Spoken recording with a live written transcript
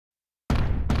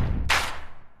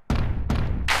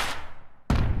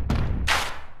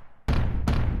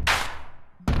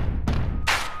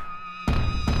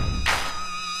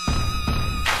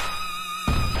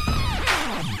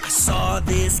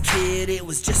this kid, it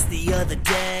was just the other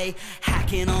day,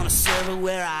 hacking on a server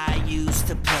where I used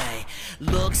to play.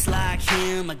 Looks like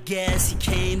him, I guess he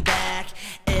came back.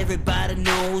 Everybody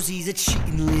knows he's a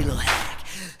cheating little hack.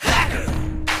 Hacker!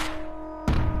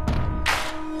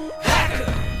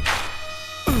 Hacker!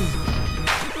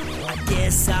 I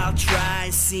guess I'll try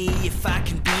and see if I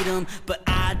can beat him, but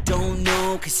I don't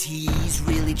know, cause he's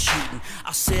really cheating.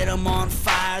 I'll set him on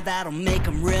fire, that'll make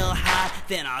him real hot,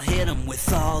 then I'll hit him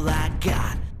with all I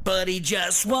got. But he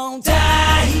just won't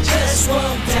die, he just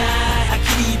won't die. I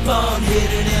keep on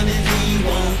hitting him and he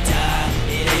won't die.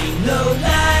 It ain't no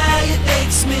lie, it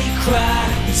makes me cry.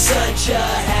 He's such a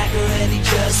hacker and he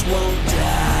just won't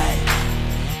die.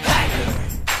 Hacker!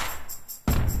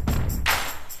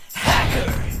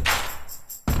 Hacker!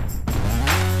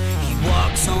 He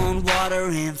walks on water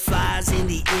and flies in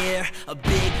the air. A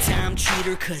big time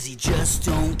cheater cause he just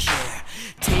don't care.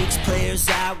 Takes players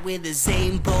out with his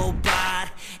aimbow bot.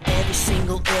 Every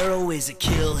single arrow is a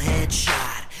kill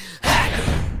headshot.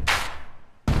 Hacker!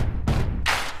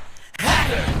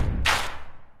 Hacker!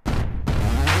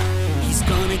 He's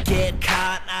gonna get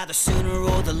caught either sooner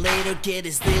or the later. Get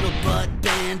his little butt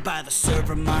banned by the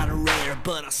server moderator.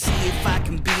 But I'll see if I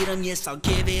can beat him, yes I'll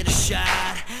give it a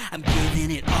shot. I'm giving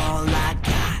it all I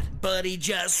got. But he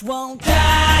just won't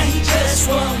die, he just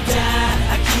won't die.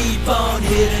 I keep on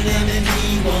hitting him and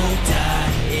he won't die.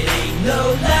 It ain't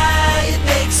no lie, it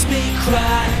makes me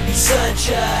cry. He's such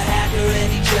a hacker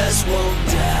and he just won't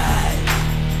die.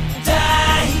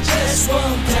 Die, he just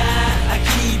won't die. I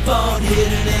keep on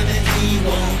hitting him and he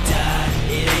won't die.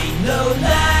 It ain't no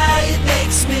lie, it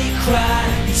makes me cry.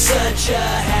 He's such a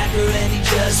hacker and he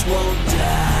just won't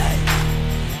die.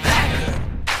 Hacker!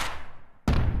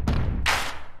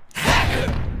 Hacker!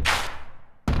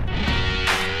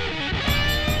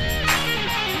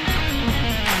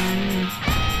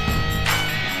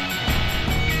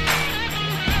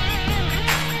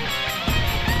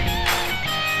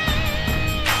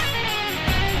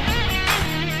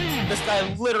 This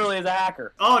guy literally is a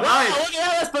hacker. Oh, wow, nice. Look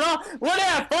at that, look at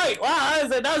that fight. Wow,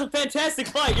 that was a fantastic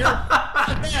fight. You're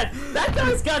man, that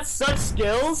guy's got such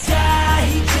skills. Die,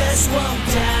 he just won't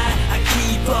die. I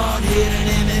keep on hitting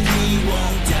him and he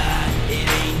won't die. It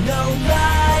ain't no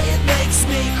lie, it makes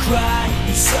me cry.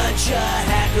 He's such a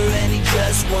hacker and he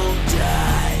just won't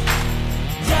die.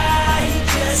 Die, he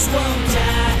just won't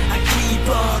die. I keep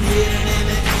on hitting him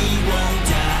and he won't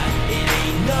die. It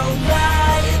ain't no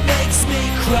lie, it makes me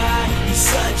cry. He's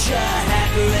such a